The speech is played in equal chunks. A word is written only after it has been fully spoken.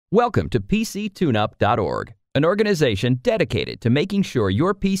Welcome to PCTuneUp.org, an organization dedicated to making sure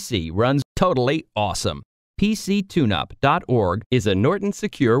your PC runs totally awesome. PCTuneUp.org is a Norton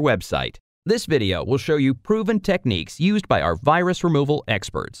secure website. This video will show you proven techniques used by our virus removal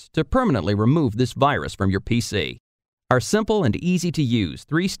experts to permanently remove this virus from your PC. Our simple and easy to use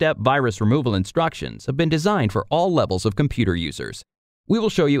 3-step virus removal instructions have been designed for all levels of computer users. We will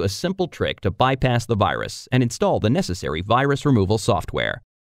show you a simple trick to bypass the virus and install the necessary virus removal software.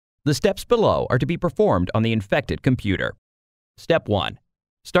 The steps below are to be performed on the infected computer. Step 1.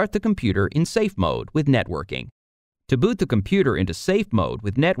 Start the computer in safe mode with networking. To boot the computer into safe mode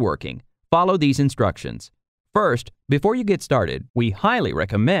with networking, follow these instructions. First, before you get started, we highly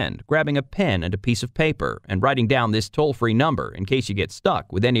recommend grabbing a pen and a piece of paper and writing down this toll-free number in case you get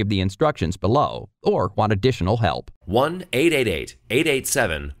stuck with any of the instructions below or want additional help.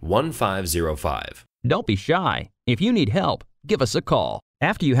 1-888-887-1505. Don't be shy. If you need help, give us a call.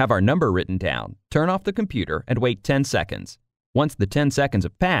 After you have our number written down, turn off the computer and wait 10 seconds. Once the 10 seconds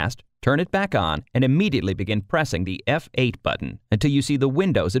have passed, turn it back on and immediately begin pressing the F8 button until you see the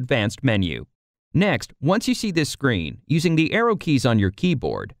Windows Advanced menu. Next, once you see this screen, using the arrow keys on your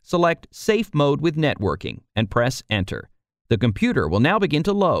keyboard, select Safe Mode with Networking and press Enter. The computer will now begin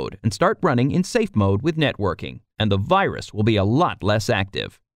to load and start running in safe mode with networking, and the virus will be a lot less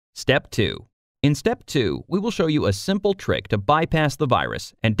active. Step 2. In Step 2, we will show you a simple trick to bypass the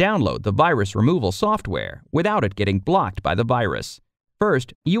virus and download the virus removal software without it getting blocked by the virus.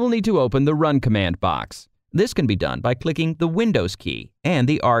 First, you will need to open the Run command box. This can be done by clicking the Windows key and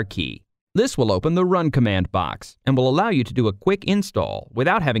the R key. This will open the Run command box and will allow you to do a quick install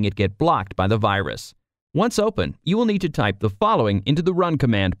without having it get blocked by the virus. Once open, you will need to type the following into the Run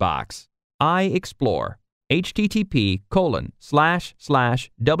command box: iExplore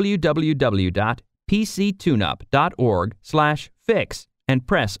http://www.pctuneup.org/fix and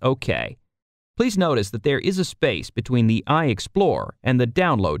press OK. Please notice that there is a space between the iExplore and the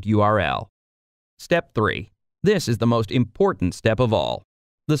download URL. Step 3. This is the most important step of all.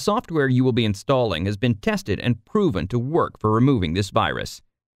 The software you will be installing has been tested and proven to work for removing this virus.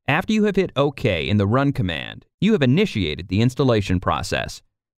 After you have hit OK in the Run command, you have initiated the installation process.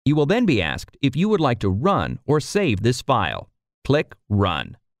 You will then be asked if you would like to run or save this file. Click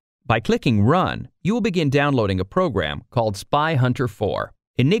Run. By clicking Run, you will begin downloading a program called SpyHunter 4.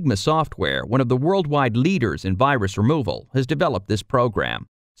 Enigma Software, one of the worldwide leaders in virus removal, has developed this program.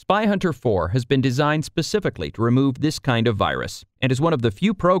 SpyHunter 4 has been designed specifically to remove this kind of virus and is one of the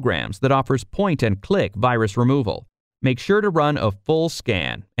few programs that offers point-and-click virus removal. Make sure to run a full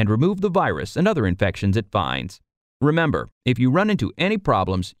scan and remove the virus and other infections it finds. Remember, if you run into any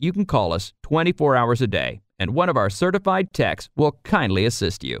problems, you can call us 24 hours a day, and one of our certified techs will kindly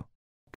assist you.